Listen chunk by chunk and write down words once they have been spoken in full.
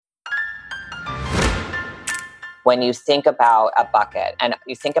when you think about a bucket and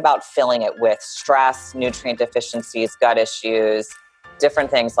you think about filling it with stress, nutrient deficiencies, gut issues,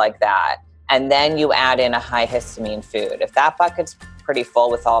 different things like that, and then you add in a high histamine food, if that bucket's pretty full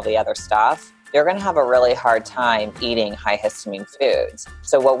with all the other stuff, you're going to have a really hard time eating high histamine foods.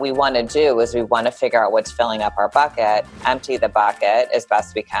 So what we want to do is we want to figure out what's filling up our bucket, empty the bucket as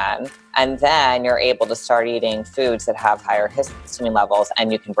best we can, and then you're able to start eating foods that have higher histamine levels,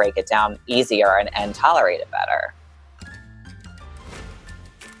 and you can break it down easier and tolerate it better.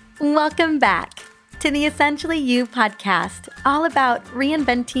 Welcome back to the Essentially You podcast, all about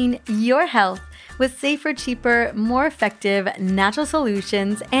reinventing your health with safer, cheaper, more effective natural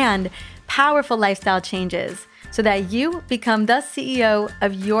solutions and powerful lifestyle changes so that you become the CEO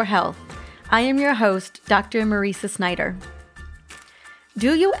of your health. I am your host, Dr. Marisa Snyder.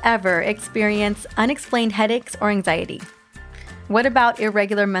 Do you ever experience unexplained headaches or anxiety? What about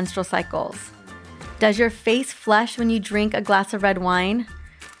irregular menstrual cycles? Does your face flush when you drink a glass of red wine?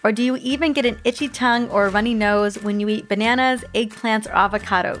 Or do you even get an itchy tongue or a runny nose when you eat bananas, eggplants, or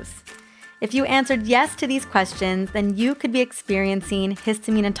avocados? If you answered yes to these questions, then you could be experiencing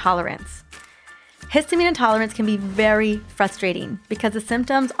histamine intolerance. Histamine intolerance can be very frustrating because the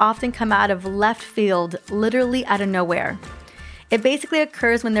symptoms often come out of left field, literally out of nowhere. It basically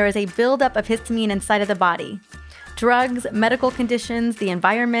occurs when there is a buildup of histamine inside of the body. Drugs, medical conditions, the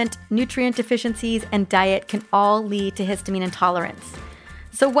environment, nutrient deficiencies, and diet can all lead to histamine intolerance.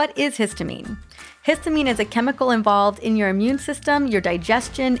 So what is histamine? Histamine is a chemical involved in your immune system, your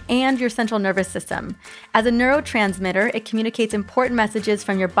digestion, and your central nervous system. As a neurotransmitter, it communicates important messages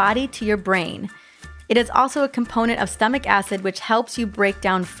from your body to your brain. It is also a component of stomach acid, which helps you break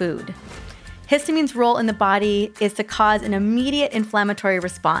down food. Histamine's role in the body is to cause an immediate inflammatory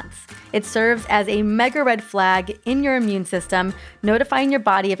response. It serves as a mega red flag in your immune system, notifying your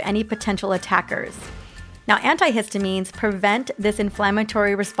body of any potential attackers. Now, antihistamines prevent this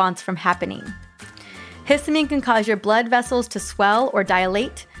inflammatory response from happening. Histamine can cause your blood vessels to swell or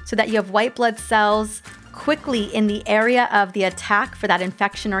dilate so that you have white blood cells quickly in the area of the attack for that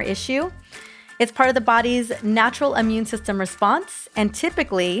infection or issue. It's part of the body's natural immune system response, and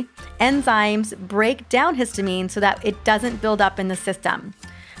typically, enzymes break down histamine so that it doesn't build up in the system.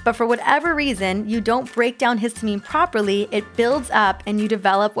 But for whatever reason, you don't break down histamine properly, it builds up and you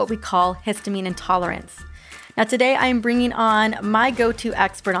develop what we call histamine intolerance. Now today I am bringing on my go-to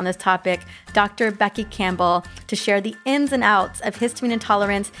expert on this topic, Dr. Becky Campbell, to share the ins and outs of histamine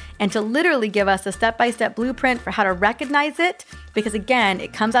intolerance and to literally give us a step-by-step blueprint for how to recognize it, because again,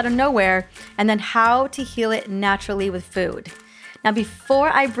 it comes out of nowhere, and then how to heal it naturally with food. Now before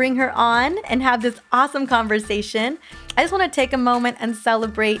I bring her on and have this awesome conversation, I just want to take a moment and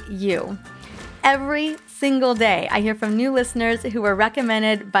celebrate you. Every single day, I hear from new listeners who were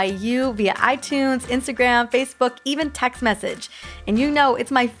recommended by you via iTunes, Instagram, Facebook, even text message. And you know it's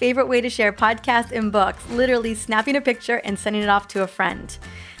my favorite way to share podcasts and books, literally snapping a picture and sending it off to a friend.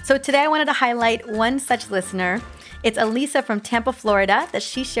 So today I wanted to highlight one such listener. It's Elisa from Tampa, Florida, that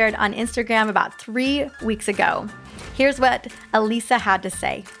she shared on Instagram about 3 weeks ago. Here's what Elisa had to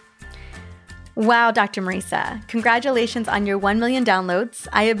say. Wow, Dr. Marisa, congratulations on your 1 million downloads.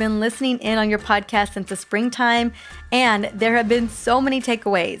 I have been listening in on your podcast since the springtime, and there have been so many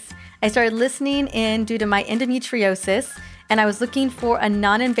takeaways. I started listening in due to my endometriosis, and I was looking for a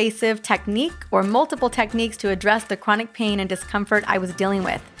non-invasive technique or multiple techniques to address the chronic pain and discomfort I was dealing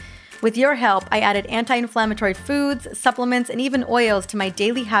with. With your help, I added anti-inflammatory foods, supplements, and even oils to my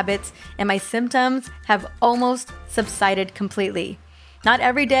daily habits, and my symptoms have almost subsided completely. Not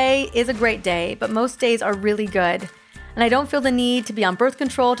every day is a great day, but most days are really good. And I don't feel the need to be on birth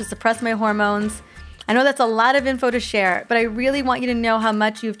control to suppress my hormones. I know that's a lot of info to share, but I really want you to know how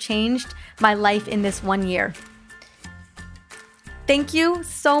much you've changed my life in this 1 year. Thank you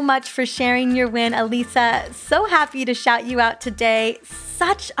so much for sharing your win, Elisa. So happy to shout you out today.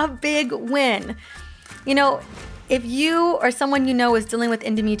 Such a big win. You know, if you or someone you know is dealing with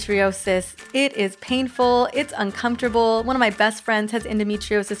endometriosis, it is painful, it's uncomfortable. One of my best friends has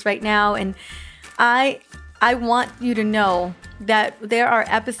endometriosis right now, and I want you to know that there are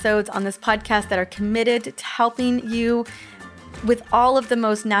episodes on this podcast that are committed to helping you with all of the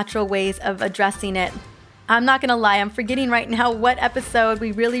most natural ways of addressing it. I'm not going to lie, I'm forgetting right now what episode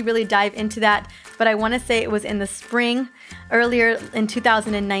we really dive into that, but I want to say it was in the spring, earlier in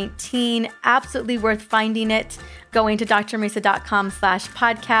 2019. Absolutely worth finding it, going to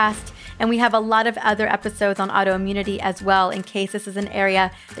drmarisa.com/podcast. And we have a lot of other episodes on autoimmunity as well, in case this is an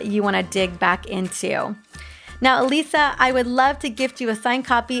area that you want to dig back into. Now, Elisa, I would love to gift you a signed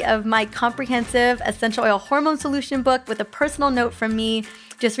copy of my comprehensive essential oil hormone solution book with a personal note from me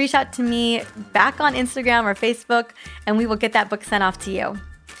just reach out to me back on Instagram or Facebook, and we will get that book sent off to you.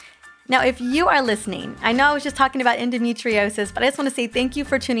 Now, if you are listening, I know I was just talking about endometriosis, but I just want to say thank you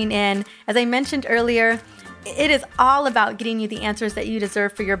for tuning in. As I mentioned earlier, it is all about getting you the answers that you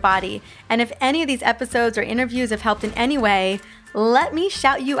deserve for your body. And if any of these episodes or interviews have helped in any way, let me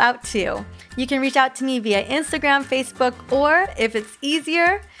shout you out too. You can reach out to me via Instagram, Facebook, or if it's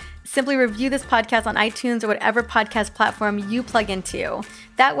easier, simply review this podcast on iTunes or whatever podcast platform you plug into.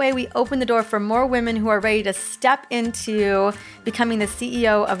 That way we open the door for more women who are ready to step into becoming the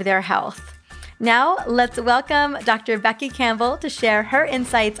CEO of their health. Now, let's welcome Dr. Becky Campbell to share her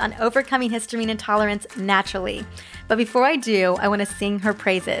insights on overcoming histamine intolerance naturally. But before I do, I want to sing her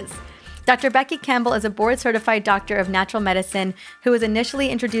praises. Dr. Becky Campbell is a board-certified doctor of natural medicine who was initially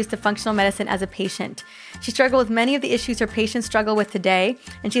introduced to functional medicine as a patient. She struggled with many of the issues her patients struggle with today,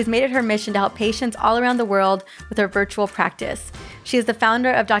 and she has made it her mission to help patients all around the world with her virtual practice. She is the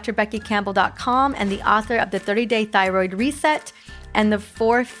founder of drbeckycampbell.com and the author of the 30-Day Thyroid Reset and the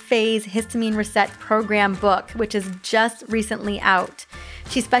 4-Phase Histamine Reset Program book, which is just recently out.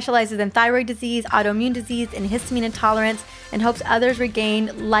 She specializes in thyroid disease, autoimmune disease, and histamine intolerance, and hopes others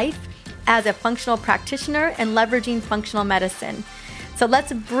regain life as a functional practitioner and leveraging functional medicine. So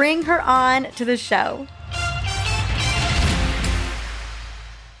let's bring her on to the show.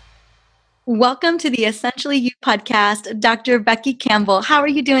 Welcome to the Essentially You podcast, Dr. Becky Campbell. How are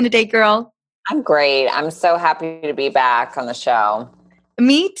you doing today, girl? I'm great. I'm so happy to be back on the show.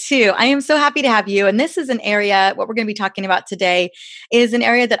 Me too. I am so happy to have you. And this is an area, what we're going to be talking about today is an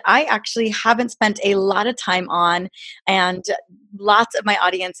area that I actually haven't spent a lot of time on. And lots of my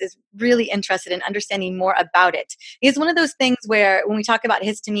audience is really interested in understanding more about it. It's one of those things where when we talk about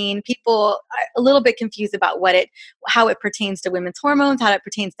histamine, people are a little bit confused about how it pertains to women's hormones, how it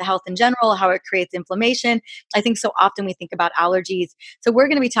pertains to health in general, how it creates inflammation. I think so often we think about allergies. So we're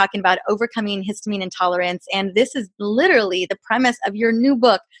going to be talking about overcoming histamine intolerance. And this is literally the premise of your new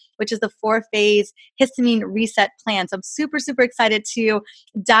book, which is the 4-Phase Histamine Reset Plan. So I'm super, super excited to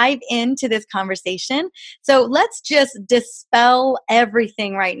dive into this conversation. So let's just dispel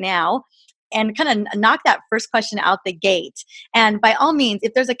everything right now and kind of knock that first question out the gate. And by all means,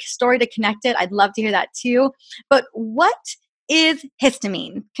 if there's a story to connect it, I'd love to hear that too. But what is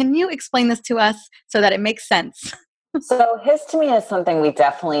histamine? Can you explain this to us so that it makes sense? So histamine is something we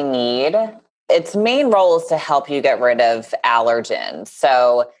definitely need. Its main role is to help you get rid of allergens.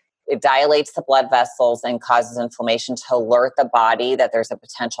 So it dilates the blood vessels and causes inflammation to alert the body that there's a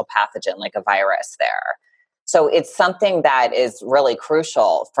potential pathogen like a virus there. So it's something that is really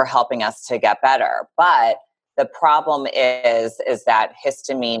crucial for helping us to get better. But the problem is that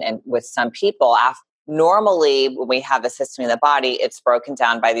histamine, and with some people, normally when we have this histamine in the body, it's broken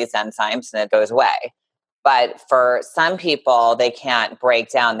down by these enzymes and it goes away. But for some people, they can't break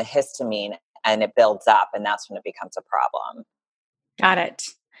down the histamine and it builds up, and that's when it becomes a problem. Got it.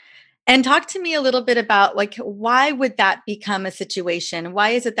 And talk to me a little bit about why would that become a situation? Why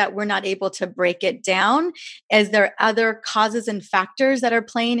is it that we're not able to break it down? Is there other causes and factors that are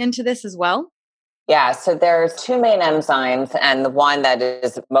playing into this as well? Yeah, so there's two main enzymes, and the one that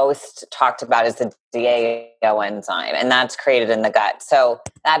is most talked about is the DAO enzyme, and that's created in the gut. So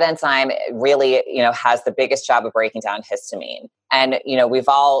that enzyme really, has the biggest job of breaking down histamine. And, we've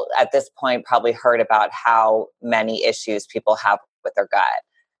all at this point probably heard about how many issues people have with their gut.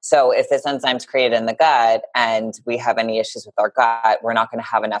 So if this enzyme's created in the gut and we have any issues with our gut, we're not going to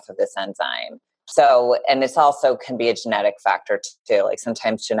have enough of this enzyme. So, and it's also can be a genetic factor too. Like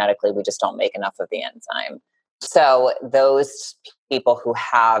sometimes genetically, we just don't make enough of the enzyme. So those people who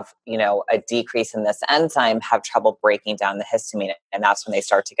have, a decrease in this enzyme have trouble breaking down the histamine. And that's when they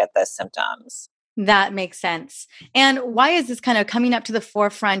start to get the symptoms. That makes sense. And why is this kind of coming up to the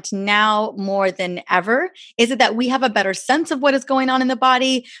forefront now more than ever? Is it that we have a better sense of what is going on in the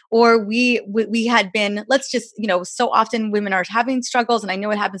body, or we had been, let's just, so often women are having struggles, and I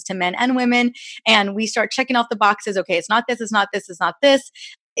know it happens to men and women, and we start checking off the boxes. Okay, it's not this, it's not this, it's not this.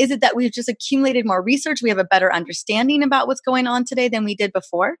 Is it that we've just accumulated more research? We have a better understanding about what's going on today than we did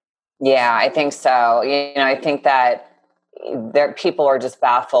before? Yeah, I think so. I think that people are just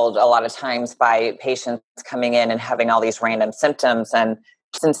baffled a lot of times by patients coming in and having all these random symptoms. And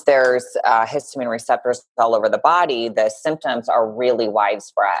since there's histamine receptors all over the body, the symptoms are really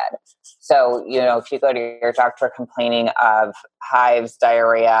widespread. So, if you go to your doctor complaining of hives,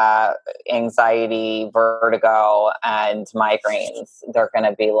 diarrhea, anxiety, vertigo, and migraines, they're going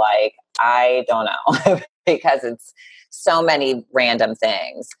to be like, I don't know, because it's so many random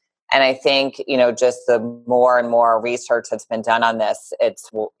things. And I think, just the more and more research that's been done on this,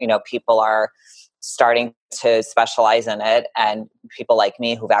 it's, people are starting to specialize in it, and people like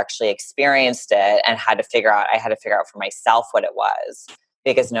me who've actually experienced it and I had to figure out for myself what it was,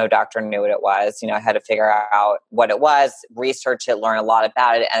 because no doctor knew what it was. I had to figure out what it was, research it, learn a lot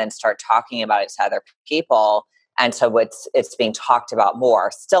about it, and then start talking about it to other people. And so it's being talked about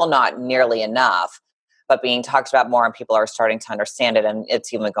more, still not nearly enough, but being talked about more, and people are starting to understand it. And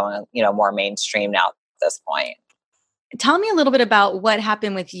it's even going, more mainstream now at this point. Tell me a little bit about what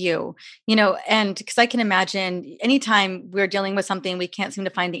happened with you, and because I can imagine anytime we're dealing with something we can't seem to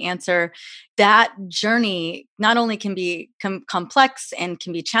find the answer, that journey not only can be complex and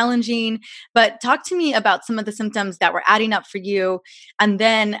can be challenging, but talk to me about some of the symptoms that were adding up for you and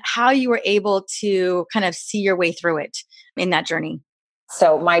then how you were able to kind of see your way through it in that journey.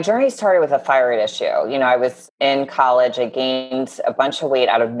 So my journey started with a thyroid issue. I was in college. I gained a bunch of weight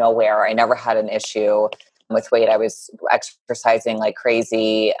out of nowhere. I never had an issue with weight. I was exercising like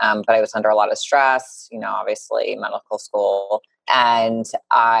crazy, but I was under a lot of stress, obviously medical school. And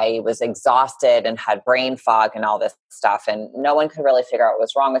I was exhausted and had brain fog and all this stuff. And no one could really figure out what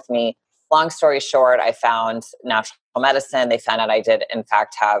was wrong with me. Long story short, I found natural medicine. They found out I did, in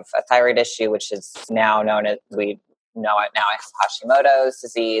fact, have a thyroid issue, which is now known as, we know it now as Hashimoto's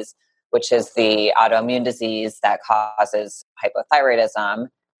disease, which is the autoimmune disease that causes hypothyroidism.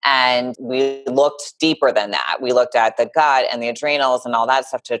 And we looked deeper than that. We looked at the gut and the adrenals and all that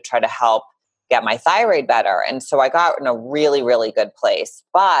stuff to try to help get my thyroid better. And so I got in a really, really good place.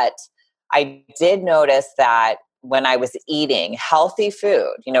 But I did notice that when I was eating healthy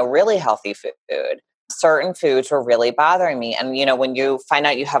food, really healthy food, certain foods were really bothering me. And, when you find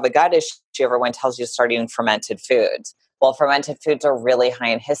out you have a gut issue, everyone tells you to start eating fermented foods. Well, fermented foods are really high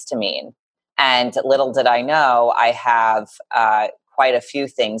in histamine. And little did I know, I have quite a few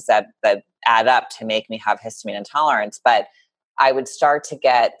things that add up to make me have histamine intolerance. But I would start to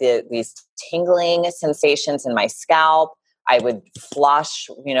get these tingling sensations in my scalp. I would flush,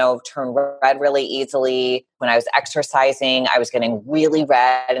 turn red really easily. When I was exercising, I was getting really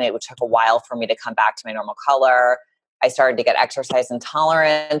red, and it would take a while for me to come back to my normal color. I started to get exercise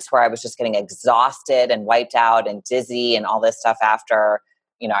intolerance, where I was just getting exhausted and wiped out and dizzy and all this stuff after,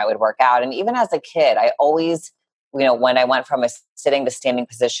 I would work out. And even as a kid, I always, when I went from a sitting to standing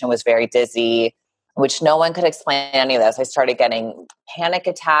position, was very dizzy, which no one could explain any of this. I started getting panic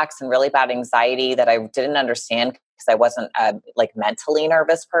attacks and really bad anxiety that I didn't understand, because I wasn't a mentally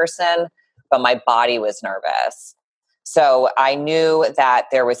nervous person, but my body was nervous. So I knew that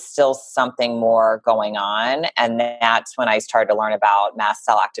there was still something more going on. And that's when I started to learn about mast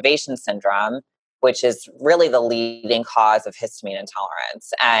cell activation syndrome, which is really the leading cause of histamine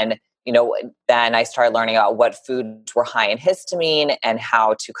intolerance. And then I started learning about what foods were high in histamine and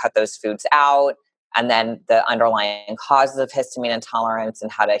how to cut those foods out, and then the underlying causes of histamine intolerance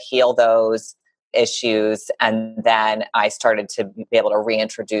and how to heal those issues. And then I started to be able to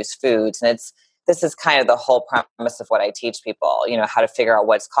reintroduce foods. And this is kind of the whole premise of what I teach people, how to figure out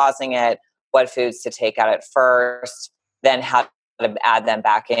what's causing it, what foods to take out at first, then how to add them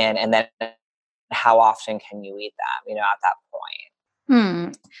back in, and then how often can you eat them, at that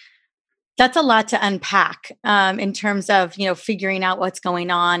point. That's a lot to unpack in terms of, figuring out what's going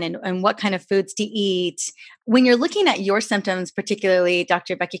on and what kind of foods to eat. When you're looking at your symptoms, particularly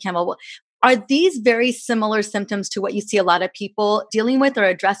Dr. Becky Campbell, are these very similar symptoms to what you see a lot of people dealing with or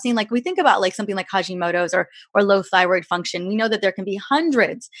addressing? Like we think about something like Hashimoto's or low thyroid function. We know that there can be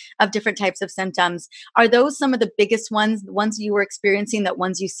hundreds of different types of symptoms. Are those some of the biggest ones, the ones you were experiencing, that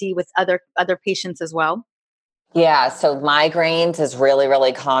ones you see with other patients as well? Yeah, so migraines is really,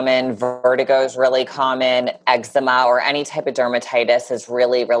 really common. Vertigo is really common. Eczema or any type of dermatitis is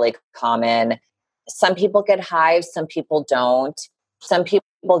really, really common. Some people get hives, some people don't. Some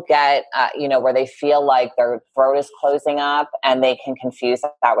people get, where they feel like their throat is closing up, and they can confuse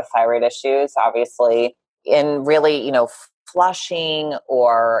that with thyroid issues, obviously. In really, flushing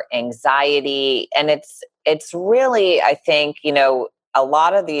or anxiety. And it's really, I think, a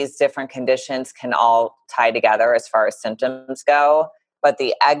lot of these different conditions can all tie together as far as symptoms go. But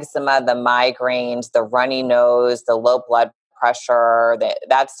the eczema, the migraines, the runny nose, the low blood pressure,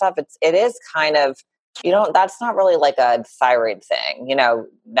 that stuff, it is kind of, that's not really like a thyroid thing,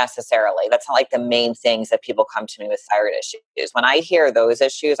 necessarily. That's not like the main things that people come to me with thyroid issues. When I hear those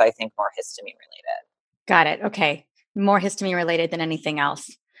issues, I think more histamine related. Got it. Okay. More histamine related than anything else.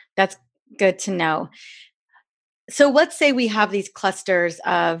 That's good to know. So let's say we have these clusters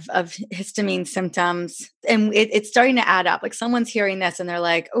of histamine symptoms, and it's starting to add up. Like someone's hearing this and they're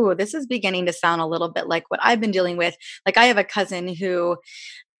like, oh, this is beginning to sound a little bit like what I've been dealing with. Like I have a cousin who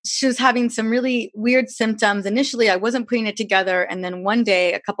she was having some really weird symptoms. Initially, I wasn't putting it together. And then one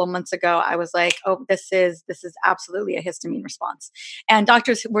day, a couple months ago, I was like, oh, this is absolutely a histamine response. And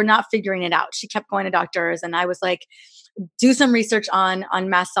doctors were not figuring it out. She kept going to doctors. And I was like, do some research on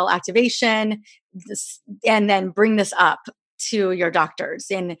mast cell activation, and then bring this up to your doctors.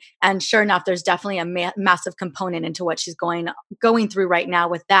 And sure enough, there's definitely a massive component into what she's going through right now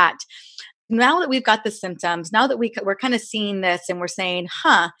with that. Now that we've got the symptoms, now that we're kind of seeing this and we're saying,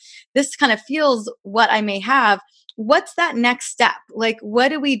 this kind of feels what I may have. What's that next step? Like, what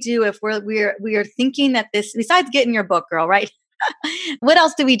do we do if we're thinking that this, besides getting your book, girl, right? What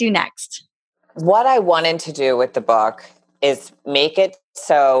else do we do next? What I wanted to do with the book is make it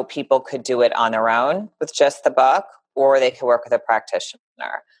so people could do it on their own with just the book, or they could work with a practitioner.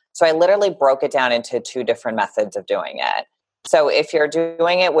 So I literally broke it down into 2 different methods of doing it. So if you're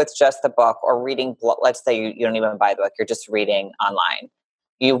doing it with just the book or reading, let's say you don't even buy the book, you're just reading online.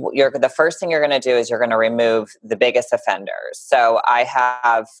 The first thing you're going to do is you're going to remove the biggest offenders. So I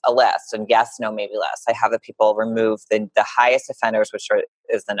have a list, and yes, no, maybe less. I have the people remove the highest offenders, which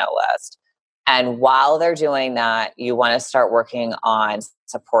is the no list. And while they're doing that, you want to start working on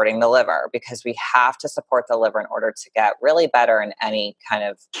supporting the liver, because we have to support the liver in order to get really better in any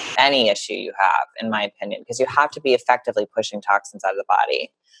issue you have, in my opinion, because you have to be effectively pushing toxins out of the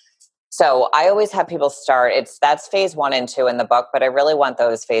body. So I always have people start, that's phase 1 and 2 in the book, but I really want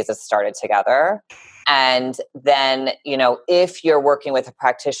those phases started together. And then, if you're working with a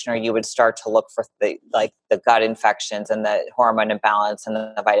practitioner, you would start to look for the gut infections and the hormone imbalance and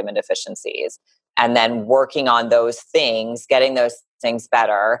the vitamin deficiencies, and then working on those things, getting those things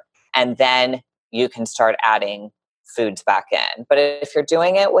better. And then you can start adding foods back in. But if you're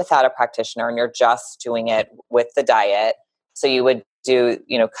doing it without a practitioner and you're just doing it with the diet, so you would do,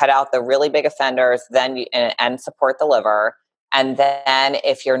 cut out the really big offenders, then and support the liver. And then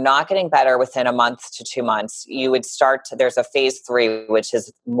if you're not getting better within a month to 2 months, you would there's a phase 3, which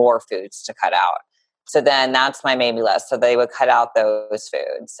is more foods to cut out. So then that's my maybe list. So they would cut out those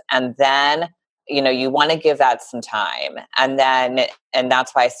foods. And then, you want to give that some time. And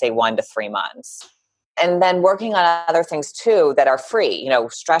that's why I say 1 to 3 months. And then working on other things too that are free,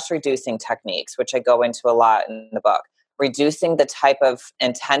 stress reducing techniques, which I go into a lot in the book. Reducing the type of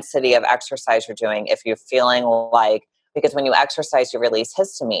intensity of exercise you're doing if you're feeling like, because when you exercise, you release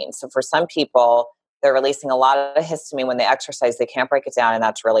histamine. So for some people, they're releasing a lot of histamine when they exercise. They can't break it down, and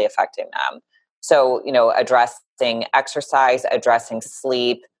that's really affecting them. So, addressing exercise, addressing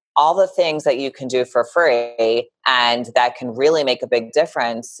sleep, all the things that you can do for free and that can really make a big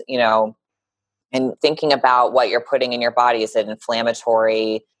difference, and thinking about what you're putting in your body. Is it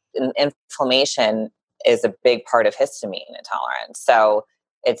inflammatory? Inflammation is a big part of histamine intolerance. So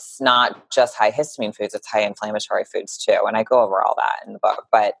it's not just high histamine foods, it's high inflammatory foods too. And I go over all that in the book.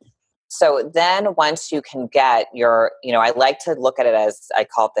 But so then once you can get I like to look at it as, I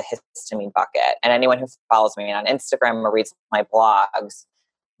call it the histamine bucket. And anyone who follows me on Instagram or reads my blogs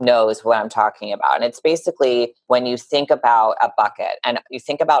knows what I'm talking about. And it's basically when you think about a bucket and you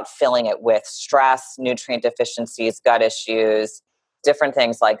think about filling it with stress, nutrient deficiencies, gut issues, different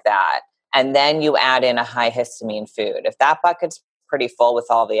things like that. And then you add in a high histamine food. If that bucket's pretty full with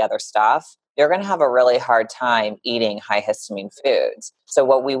all the other stuff, you're going to have a really hard time eating high histamine foods. So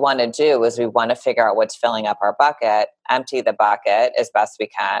what we want to do is we want to figure out what's filling up our bucket, empty the bucket as best we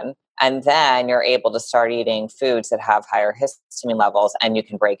can, and then you're able to start eating foods that have higher histamine levels, and you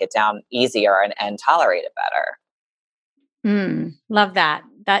can break it down easier and tolerate it better. Love that.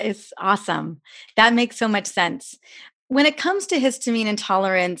 That is awesome. That makes so much sense. When it comes to histamine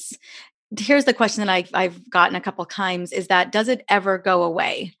intolerance, here's the question that I've gotten a couple times is that, does it ever go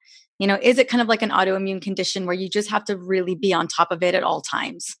away? Is it kind of like an autoimmune condition where you just have to really be on top of it at all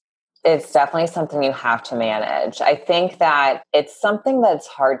times? It's definitely something you have to manage. I think that it's something that's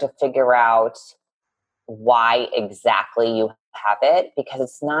hard to figure out why exactly you have it, because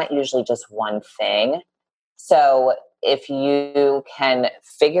it's not usually just one thing. So if you can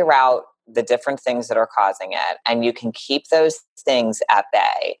figure out the different things that are causing it and you can keep those things at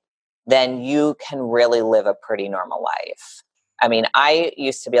bay, then you can really live a pretty normal life. I mean, I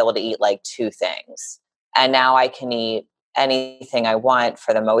used to be able to eat like 2 things, and now I can eat anything I want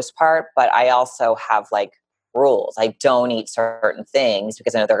for the most part, but I also have like rules. I don't eat certain things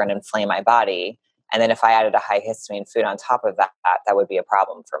because I know they're going to inflame my body. And then if I added a high histamine food on top of that, that would be a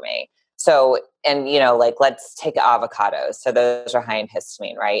problem for me. So, and let's take avocados. So those are high in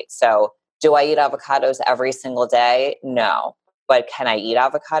histamine, right? So do I eat avocados every single day? No. But can I eat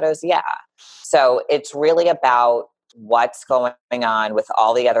avocados? Yeah. So it's really about what's going on with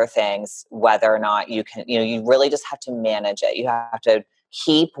all the other things, whether or not you can, you really just have to manage it. You have to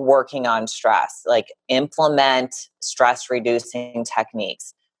Keep working on stress, like implement stress reducing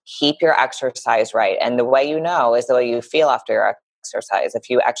techniques. Keep your exercise right. And the way you know is the way you feel after your exercise. If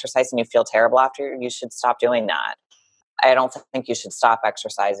you exercise and you feel terrible after, you should stop doing that. I don't think you should stop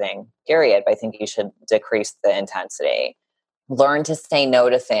exercising, period, but I think you should decrease the intensity. Learn to say no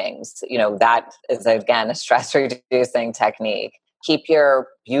to things. That is, again, a stress reducing technique. Keep your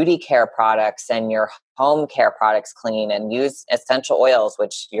beauty care products and your home care products clean, and use essential oils,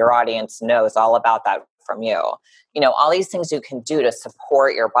 which your audience knows all about that from you. All these things you can do to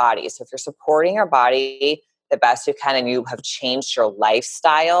support your body. So if you're supporting your body the best you can and you have changed your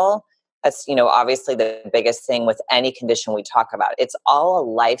lifestyle, that's, obviously the biggest thing with any condition we talk about. It's all a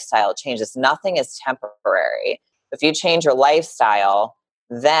lifestyle change. Nothing is temporary. If you change your lifestyle,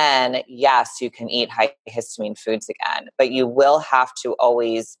 then yes, you can eat high histamine foods again, but you will have to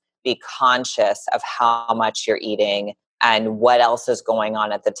always be conscious of how much you're eating and what else is going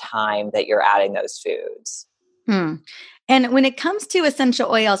on at the time that you're adding those foods. And when it comes to essential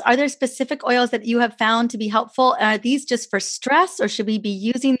oils, are there specific oils that you have found to be helpful? Are these just for stress, or should we be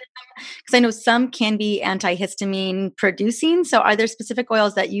using them? Because I know some can be antihistamine producing. So are there specific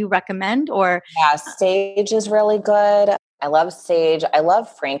oils that you recommend? Or Yeah, sage is really good. I love sage. I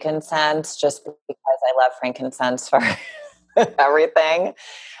love frankincense just because I love frankincense for everything.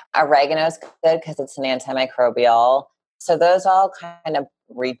 Oregano is good because it's an antimicrobial. So those all kind of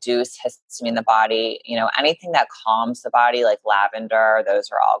reduce histamine in the body. Anything that calms the body, like lavender, those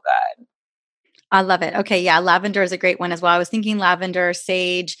are all good. I love it. Okay. Yeah. Lavender is a great one as well. I was thinking lavender,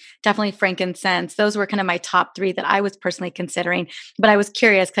 sage, definitely frankincense. Those were kind of my top three that I was personally considering. But I was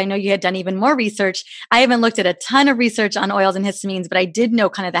curious because I know you had done even more research. I haven't looked at a ton of research on oils and histamines, but I did know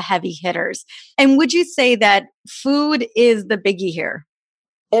kind of the heavy hitters. And would you say that food is the biggie here?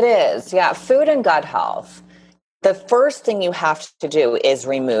 It is. Yeah. Food and gut health. The first thing you have to do is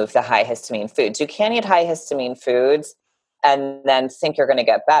remove the high histamine foods. You can't eat high histamine foods and then think you're going to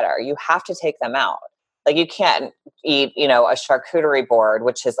get better. You have to take them out. Like you can't eat, a charcuterie board,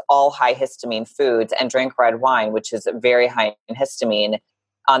 which is all high histamine foods, and drink red wine, which is very high in histamine,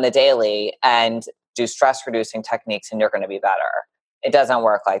 on the daily, and do stress reducing techniques and you're going to be better. It doesn't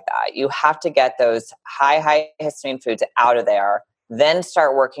work like that. You have to get those high histamine foods out of there, then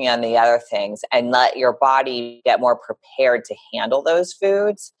start working on the other things and let your body get more prepared to handle those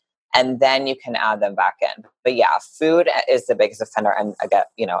foods. And then you can add them back in. But yeah, food is the biggest offender. And again,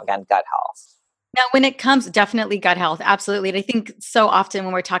 gut health. Now, when it comes, definitely gut health, absolutely. And I think so often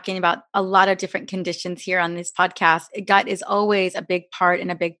when we're talking about a lot of different conditions here on this podcast, gut is always a big part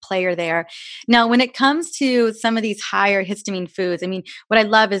and a big player there. Now, when it comes to some of these higher histamine foods, I mean, what I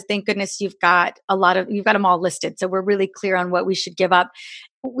love is, thank goodness you've got them all listed. So we're really clear on what we should give up.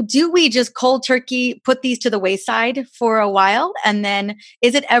 Do we just cold turkey put these to the wayside for a while? And then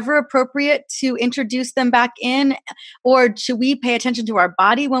is it ever appropriate to introduce them back in? Or should we pay attention to our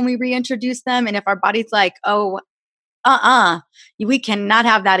body when we reintroduce them? And if our body's like, we cannot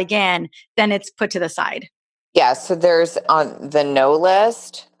have that again, then it's put to the side. Yeah. So there's on the no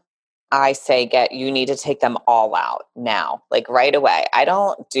list, I say you need to take them all out now, like right away. I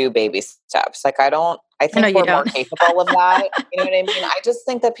don't do baby steps. I think we're more capable of that. You know what I mean? I just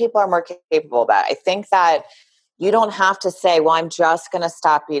think that people are more capable of that. I think that you don't have to say, well, I'm just going to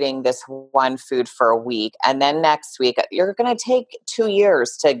stop eating this one food for a week. And then next week, you're going to take 2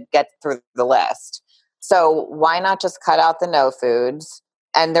 years to get through the list. So why not just cut out the no foods?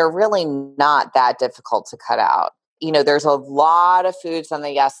 And they're really not that difficult to cut out. There's a lot of foods on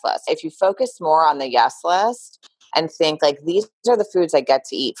the yes list. If you focus more on the yes list and think like, these are the foods I get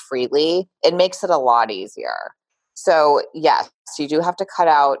to eat freely, it makes it a lot easier. So yes, you do have to cut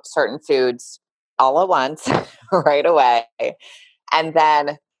out certain foods all at once right away. And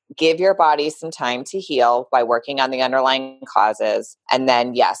then give your body some time to heal by working on the underlying causes. And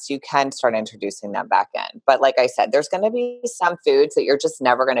then, yes, you can start introducing them back in. But like I said, there's going to be some foods that you're just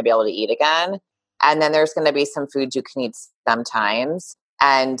never going to be able to eat again. And then there's going to be some foods you can eat sometimes.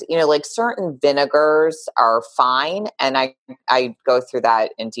 And, like certain vinegars are fine. And I go through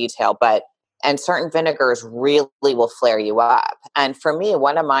that in detail, and certain vinegars really will flare you up. And for me,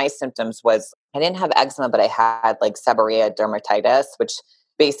 one of my symptoms was I didn't have eczema, but I had like seborrheic dermatitis, which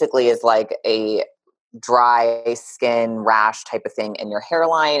basically is like a dry skin rash type of thing in your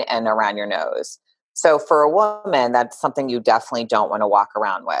hairline and around your nose. So for a woman, that's something you definitely don't want to walk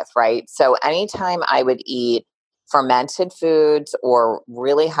around with, right? So anytime I would eat fermented foods or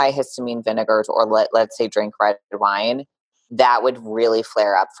really high histamine vinegars, or let's say drink red wine, that would really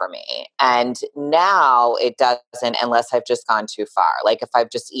flare up for me. And now it doesn't, unless I've just gone too far. Like if I've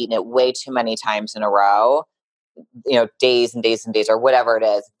just eaten it way too many times in a row, days and days and days or whatever it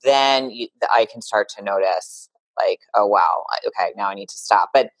is, then I can start to notice like, oh, wow, okay, now I need to stop.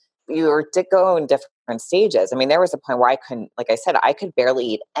 But you were to go in different stages. I mean, there was a point where I couldn't, like I said, I could barely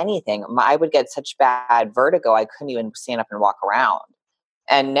eat anything. I would get such bad vertigo, I couldn't even stand up and walk around.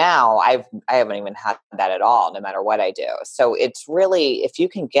 And now I haven't even had that at all, no matter what I do. So it's really, if you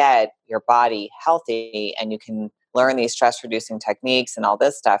can get your body healthy and you can learn these stress reducing techniques and all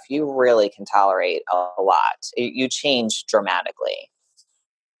this stuff, you really can tolerate a lot. You change dramatically.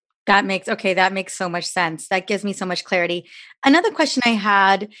 That makes so much sense. That gives me so much clarity. Another question I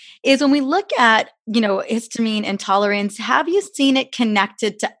had is when we look at, histamine intolerance, have you seen it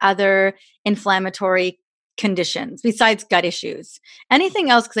connected to other inflammatory conditions besides gut issues? Anything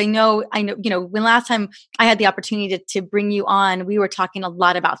else? Because I know, when last time I had the opportunity to bring you on, we were talking a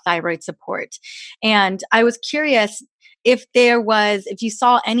lot about thyroid support. And I was curious if you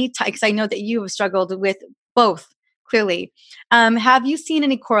saw any type, because I know that you have struggled with both clearly. Have you seen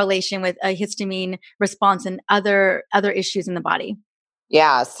any correlation with a histamine response and other issues in the body?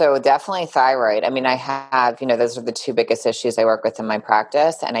 Yeah, so definitely thyroid. I mean, I have, those are the two biggest issues I work with in my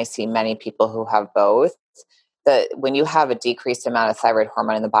practice, and I see many people who have both. When you have a decreased amount of thyroid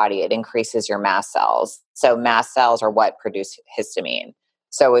hormone in the body, it increases your mast cells. So mast cells are what produce histamine.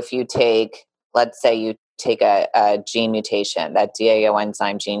 So if you take, let's say you take a gene mutation, that DAO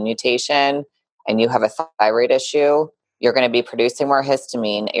enzyme gene mutation, and you have a thyroid issue, you're going to be producing more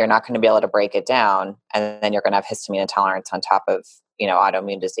histamine. You're not going to be able to break it down. And then you're going to have histamine intolerance on top of,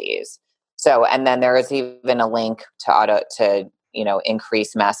 autoimmune disease. So, and then there is even a link to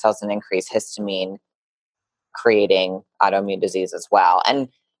increase mast cells and increase histamine, creating autoimmune disease as well. And,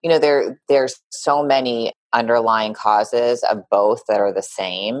 there's so many underlying causes of both that are the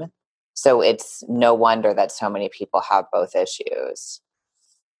same. So it's no wonder that so many people have both issues.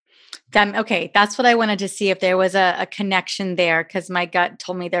 Okay, that's what I wanted to see if there was a connection there, because my gut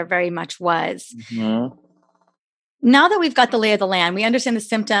told me there very much was. Mm-hmm. Now that we've got the lay of the land, we understand the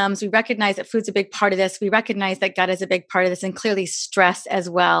symptoms, we recognize that food's a big part of this, we recognize that gut is a big part of this, and clearly stress as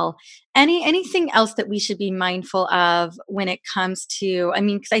well. Anything else that we should be mindful of when it comes to,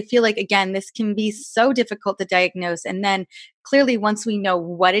 because I feel like, again, this can be so difficult to diagnose. And then clearly once we know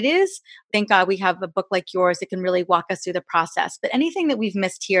what it is, thank God we have a book like yours that can really walk us through the process. But anything that we've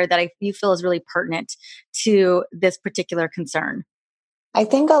missed here that you feel is really pertinent to this particular concern? I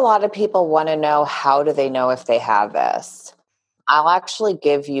think a lot of people want to know, how do they know if they have this? I'll actually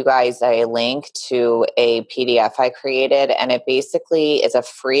give you guys a link to a PDF I created, and it basically is a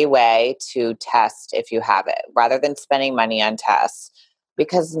free way to test if you have it rather than spending money on tests,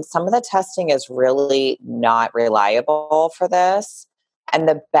 because some of the testing is really not reliable for this. And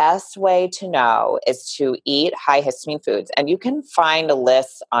the best way to know is to eat high histamine foods. And you can find a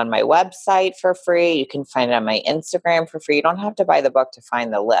list on my website for free. You can find it on my Instagram for free. You don't have to buy the book to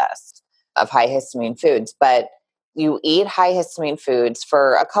find the list of high histamine foods, but you eat high histamine foods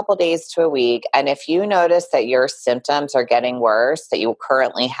for a couple days to a week. And if you notice that your symptoms are getting worse, that you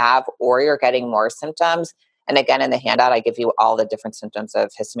currently have, or you're getting more symptoms, and again, in the handout, I give you all the different symptoms of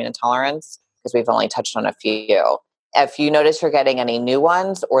histamine intolerance because we've only touched on a few. If you notice you're getting any new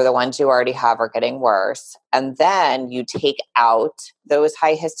ones or the ones you already have are getting worse, and then you take out those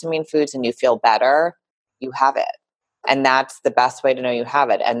high histamine foods and you feel better, you have it. And that's the best way to know you have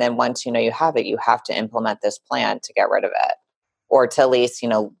it. And then once you know you have it, you have to implement this plan to get rid of it, or to at least,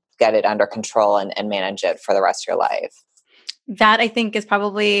 get it under control and manage it for the rest of your life. That I think is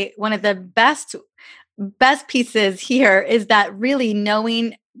probably one of the best pieces here, is that really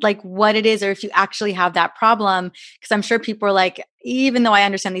knowing like what it is, or if you actually have that problem. Because I'm sure people are like, even though I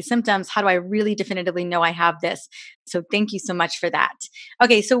understand these symptoms, how do I really definitively know I have this? So thank you so much for that.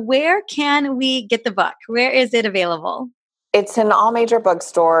 Okay, so where can we get the book? Where is it available? It's in all major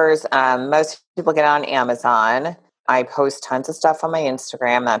bookstores. Most people get it on Amazon. I post tons of stuff on my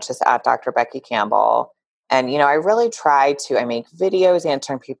Instagram. That's just at Dr. Becky Campbell. And, I really I make videos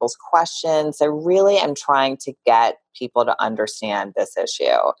answering people's questions. I really am trying to get people to understand this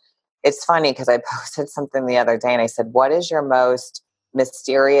issue. It's funny because I posted something the other day and I said, what is your most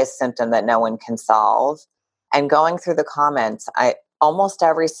mysterious symptom that no one can solve? And going through the comments, almost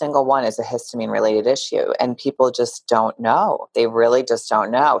every single one is a histamine related issue, and people just don't know. They really just don't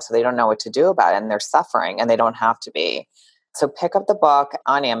know. So they don't know what to do about it, and they're suffering, and they don't have to be. So pick up the book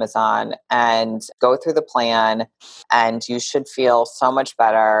on Amazon and go through the plan, and you should feel so much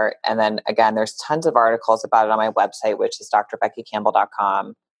better. And then again, there's tons of articles about it on my website, which is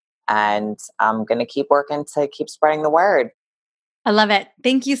drbeckycampbell.com. And I'm going to keep working to keep spreading the word. I love it.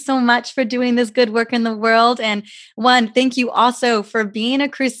 Thank you so much for doing this good work in the world. And thank you also for being a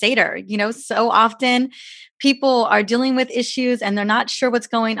crusader. So often people are dealing with issues and they're not sure what's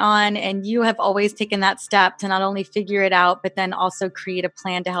going on. And you have always taken that step to not only figure it out, but then also create a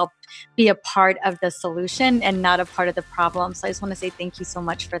plan to help be a part of the solution and not a part of the problem. So I just want to say thank you so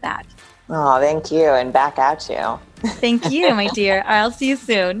much for that. Oh, thank you. And back at you. Thank you, my dear. I'll see you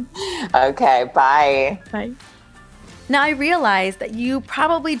soon. Okay. Bye. Bye. Now, I realize that you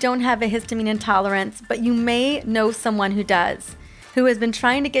probably don't have a histamine intolerance, but you may know someone who does, who has been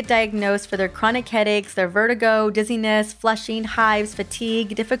trying to get diagnosed for their chronic headaches, their vertigo, dizziness, flushing, hives,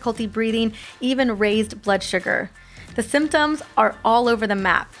 fatigue, difficulty breathing, even raised blood sugar. The symptoms are all over the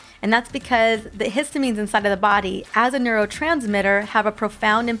map, and that's because the histamines inside of the body, as a neurotransmitter, have a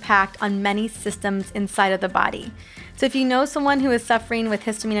profound impact on many systems inside of the body. So if you know someone who is suffering with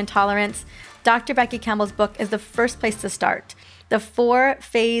histamine intolerance, Dr. Becky Campbell's book is the first place to start. The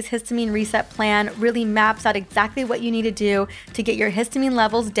 4-phase histamine reset plan really maps out exactly what you need to do to get your histamine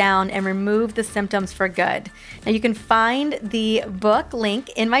levels down and remove the symptoms for good. Now you can find the book link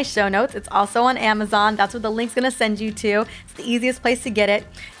in my show notes. It's also on Amazon. That's what the link's going to send you to. It's the easiest place to get it.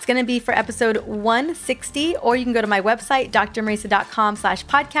 It's going to be for episode 160, or you can go to my website,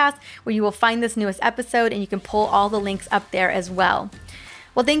 drmarisa.com/podcast, where you will find this newest episode and you can pull all the links up there as well.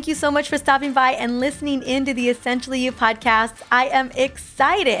 Well, thank you so much for stopping by and listening into the Essentially You podcast. I am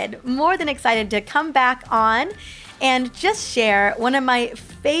excited, more than excited, to come back on and just share one of my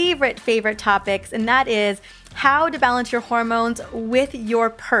favorite topics, and that is how to balance your hormones with your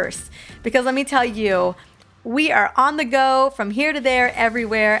purse. Because let me tell you, we are on the go from here to there,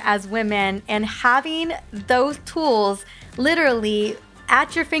 everywhere as women, and having those tools literally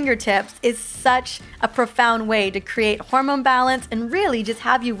at your fingertips is such a profound way to create hormone balance and really just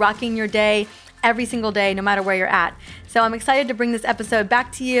have you rocking your day every single day, no matter where you're at. So I'm excited to bring this episode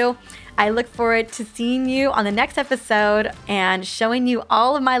back to you. I look forward to seeing you on the next episode and showing you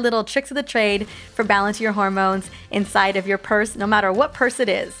all of my little tricks of the trade for balancing your hormones inside of your purse, no matter what purse it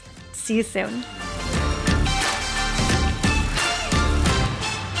is. See you soon.